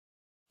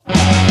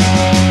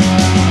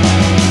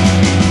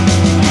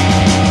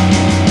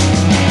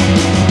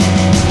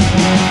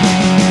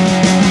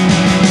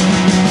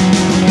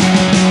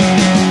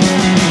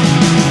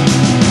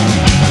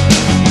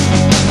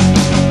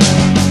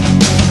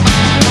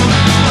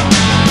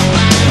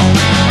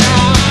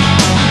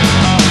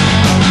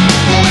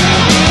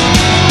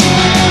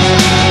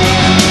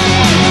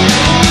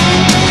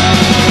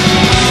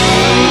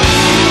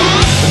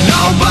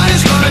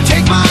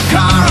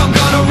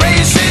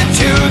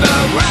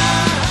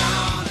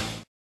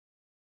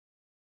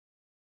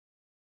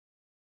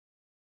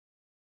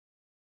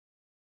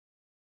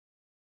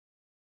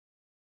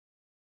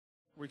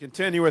We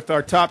continue with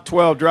our top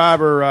 12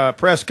 driver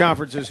press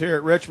conferences here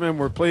at Richmond.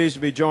 We're pleased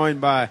to be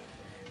joined by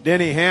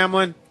Denny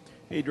Hamlin.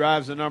 He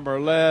drives the number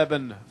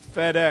 11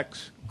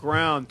 FedEx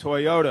Ground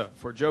Toyota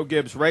for Joe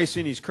Gibbs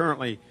Racing. He's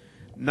currently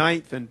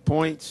 9th in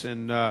points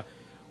and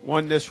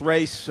won this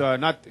race,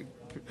 not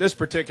this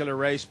particular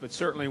race, but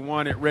certainly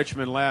won at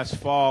Richmond last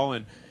fall.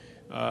 And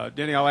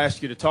Denny, I'll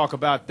ask you to talk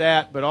about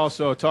that, but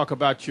also talk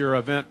about your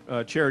event,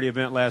 charity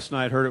event last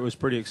night. Heard it was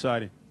pretty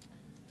exciting.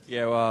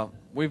 Yeah, well,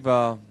 we've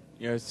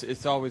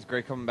it's always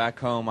great coming back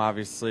home.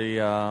 Obviously,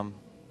 it's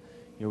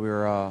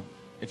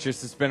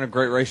been a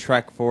great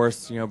racetrack for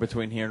us.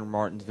 Between here and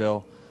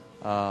Martinsville,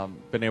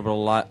 been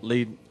able to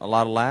lead a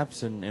lot of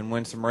laps and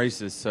win some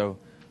races. So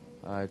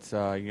it's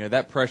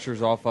that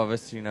pressure's off of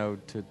us,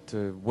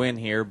 to win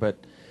here. But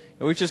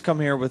we just come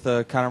here with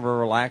a kind of a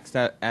relaxed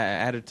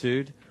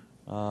attitude.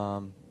 We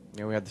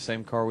had the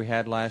same car we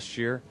had last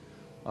year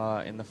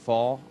in the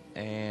fall,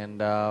 and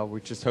we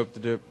just hope to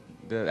do it.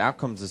 The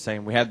outcome's the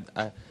same. We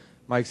had,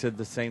 Mike said,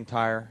 the same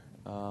tire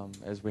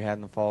as we had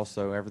in the fall,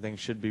 so everything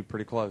should be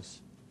pretty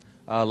close.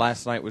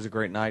 Last night was a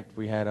great night.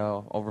 We had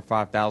over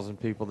 5,000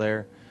 people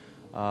there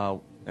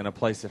in a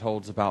place that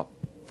holds about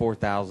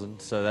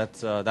 4,000, so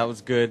that was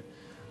good.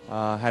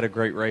 Had a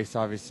great race,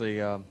 obviously.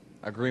 A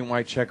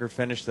green-white checker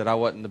finish that I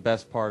wasn't the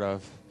best part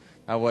of.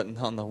 I wasn't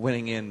on the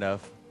winning end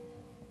of.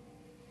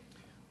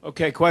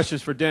 Okay,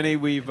 questions for Denny.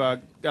 We've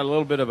got a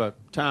little bit of a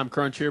time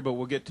crunch here, but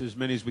we'll get to as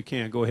many as we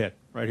can. Go ahead,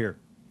 right here.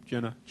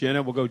 Jenna,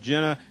 we'll go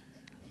Jenna,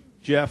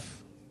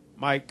 Jeff,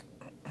 Mike,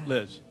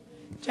 Liz.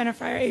 Jenna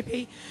Fryer,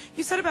 AP.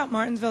 You said about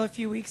Martinsville a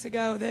few weeks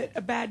ago that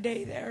a bad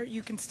day there,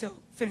 you can still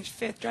finish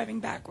 5th driving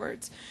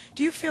backwards.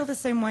 Do you feel the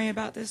same way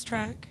about this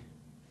track?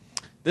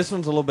 This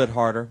one's a little bit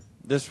harder.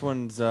 This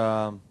one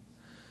I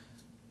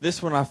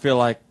feel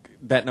like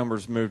that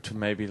number's moved to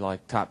maybe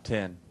like top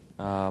 10.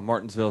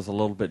 Martinsville's a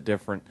little bit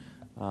different.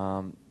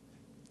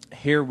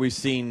 Here we've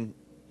seen,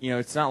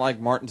 it's not like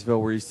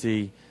Martinsville where you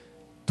see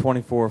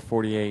 24,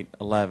 48,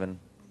 11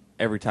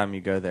 every time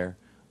you go there.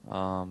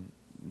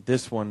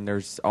 This one,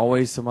 there's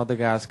always some other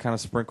guys kind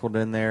of sprinkled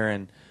in there,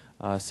 and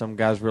some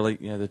guys really,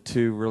 the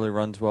 2 really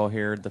runs well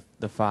here,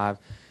 the 5.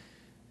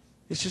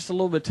 It's just a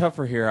little bit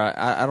tougher here.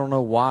 I don't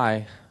know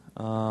why.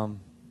 I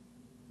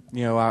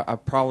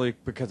probably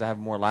because I have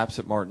more laps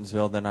at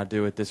Martinsville than I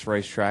do at this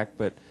racetrack,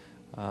 but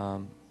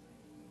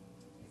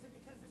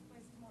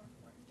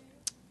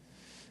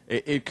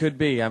it could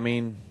be. I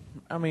mean,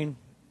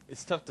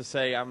 it's tough to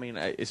say. I mean,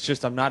 it's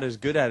just I'm not as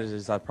good at it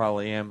as I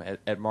probably am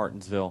at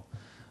Martinsville.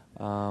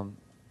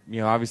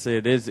 Obviously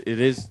it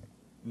is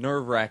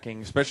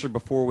nerve-wracking, especially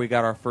before we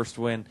got our first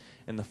win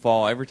in the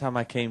fall. Every time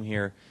I came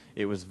here,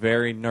 it was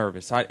very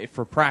nervous.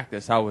 For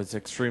practice, I was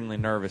extremely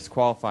nervous.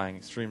 Qualifying,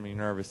 extremely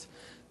nervous.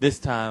 This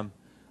time,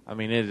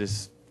 it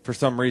is, for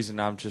some reason,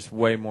 I'm just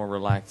way more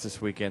relaxed this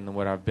weekend than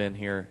what I've been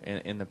here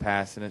in the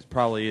past, and it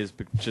probably is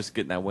just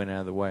getting that win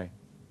out of the way.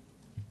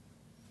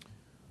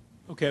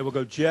 Okay, we'll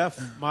go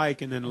Jeff,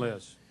 Mike, and then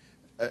Liz.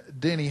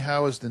 Denny,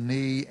 how is the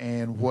knee,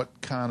 and what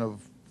kind of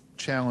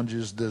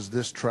challenges does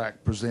this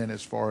track present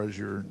as far as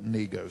your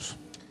knee goes?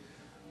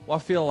 Well,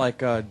 I feel like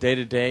day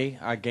to day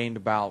I gained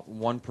about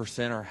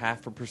 1% or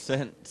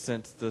 0.5%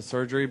 since the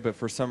surgery, but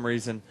for some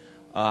reason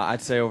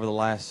I'd say over the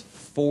last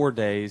 4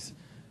 days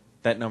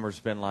that number's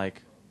been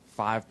like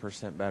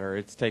 5% better.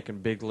 It's taken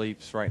big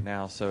leaps right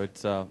now, so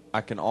it's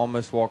I can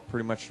almost walk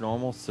pretty much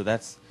normal, so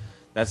that's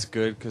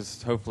good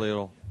because hopefully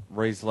it'll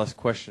raise less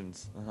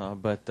questions.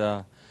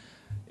 But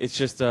it's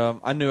just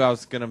I knew I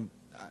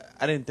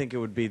didn't think it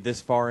would be this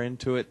far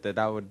into it that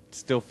I would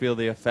still feel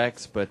the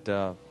effects, but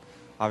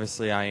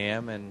obviously I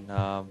am, and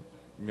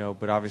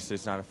but obviously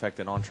it's not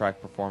affecting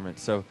on-track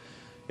performance. So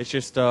it's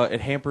just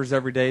it hampers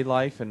everyday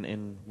life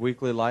and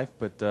weekly life,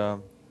 but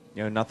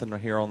nothing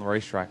here on the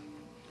racetrack.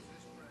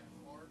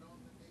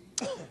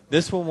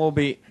 This one will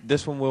be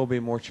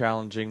more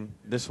challenging.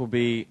 This will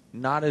be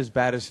not as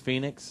bad as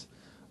Phoenix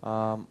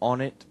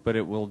on it, but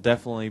it will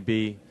definitely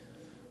be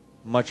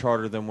much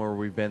harder than where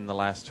we've been the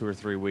last 2 or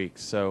 3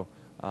 weeks. So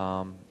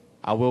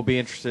I will be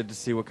interested to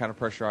see what kind of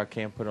pressure I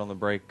can put on the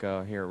brake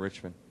here at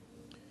Richmond.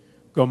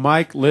 Go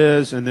Mike,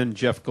 Liz, and then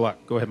Jeff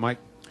Gluck. Go ahead, Mike.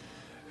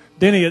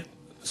 Denny, it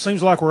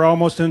seems like we're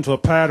almost into a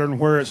pattern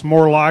where it's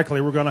more likely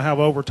we're going to have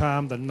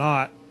overtime than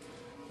not.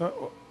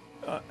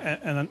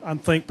 And I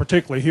think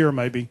particularly here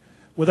maybe.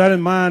 With that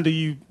in mind, do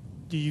you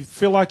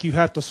feel like you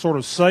have to sort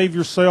of save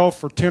yourself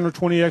for 10 or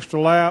 20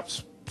 extra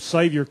laps,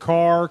 save your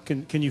car?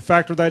 Can you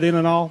factor that in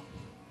at all?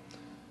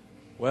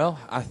 Well,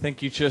 I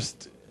think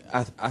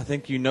I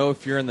think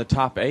if you're in the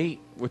top 8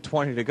 with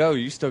 20 to go,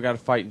 you still got a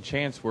fighting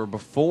chance, where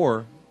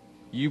before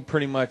you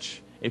pretty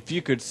much, if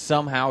you could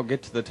somehow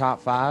get to the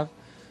top 5,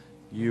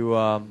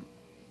 that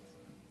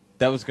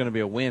was going to be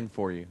a win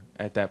for you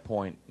at that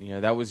point.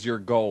 That was your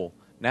goal.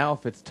 Now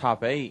if it's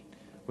top 8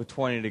 with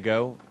 20 to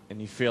go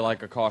and you feel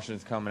like a caution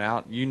is coming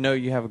out,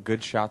 you have a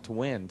good shot to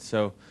win.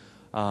 So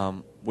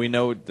we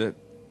know that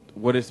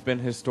what it's been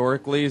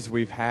historically is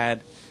we've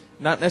had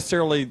not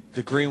necessarily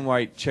the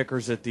green-white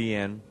checkers at the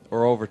end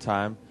or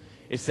overtime.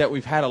 It's that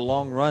we've had a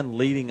long run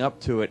leading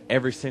up to it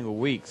every single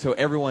week, so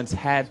everyone's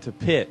had to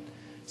pit.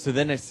 So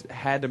then it's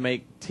had to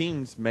make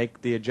teams make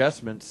the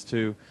adjustments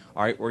to,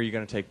 all right, where are you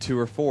going to take 2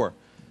 or 4?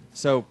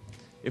 So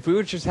if we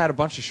would just had a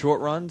bunch of short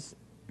runs,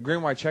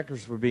 green white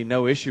checkers would be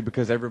no issue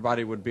because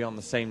everybody would be on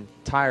the same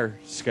tire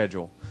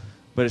schedule.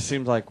 But it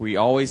seems like we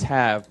always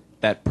have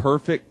that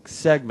perfect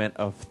segment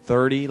of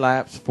 30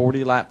 laps,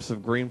 40 laps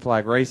of green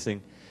flag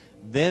racing,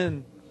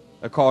 then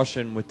a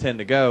caution with 10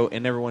 to go,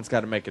 and everyone's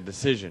got to make a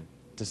decision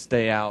to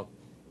stay out,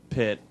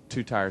 pit,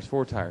 2 tires,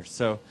 4 tires.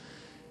 So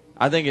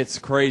I think it's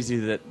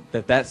crazy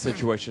that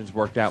situation's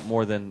worked out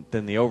more than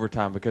the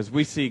overtime, because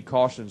we see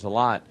cautions a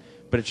lot,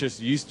 but it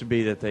just used to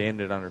be that they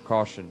ended under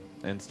caution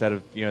instead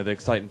of, the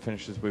exciting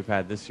finishes we've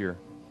had this year.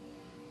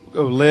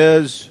 We'll go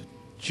Liz,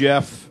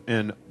 Jeff,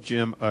 and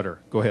Jim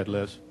Utter. Go ahead,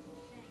 Liz.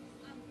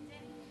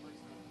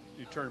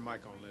 You turn the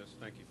mic on, Liz.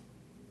 Thank you.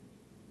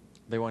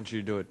 They want you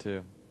to do it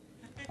too.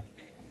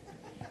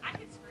 I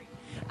can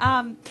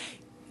scream.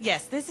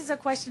 Yes, this is a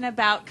question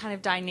about kind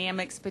of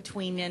dynamics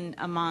between and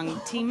among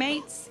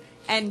teammates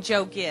and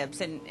Joe Gibbs.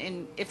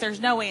 And if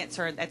there's no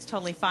answer, that's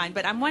totally fine.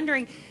 But I'm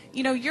wondering,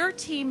 your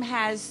team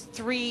has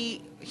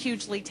 3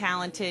 hugely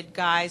talented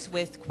guys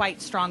with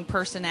quite strong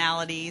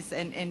personalities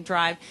and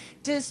drive.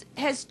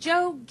 Has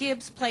Joe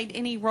Gibbs played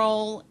any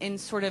role in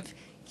sort of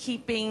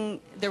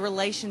keeping the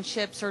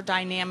relationships or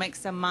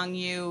dynamics among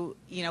you,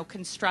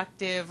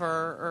 constructive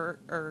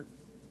or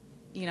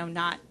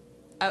not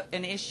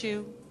an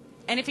issue?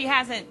 And if he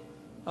hasn't,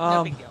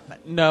 no big deal.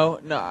 But. No,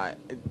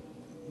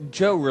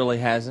 Joe really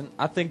hasn't.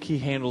 I think he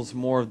handles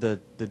more of the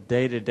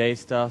day-to-day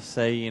stuff.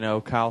 Say,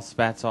 Kyle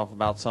spats off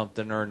about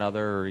something or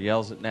another, or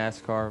yells at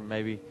NASCAR.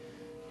 Maybe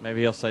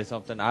he'll say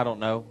something. I don't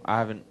know. I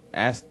haven't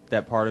asked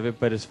that part of it.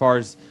 But as far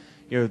as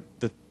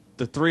the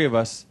 3 of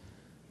us,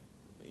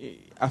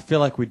 I feel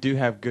like we do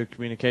have good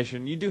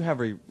communication. You do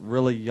have a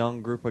really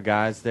young group of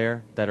guys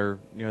there that are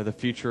the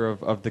future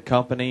of the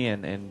company,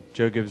 and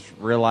Joe Gibbs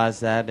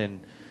realized that, and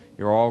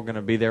you're all going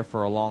to be there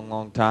for a long,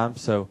 long time.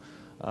 So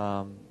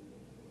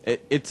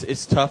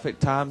it's tough at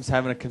times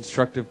having a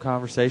constructive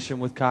conversation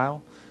with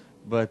Kyle,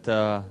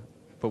 but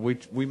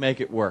we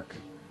make it work.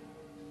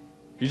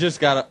 You just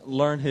got to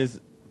learn his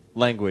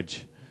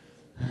language.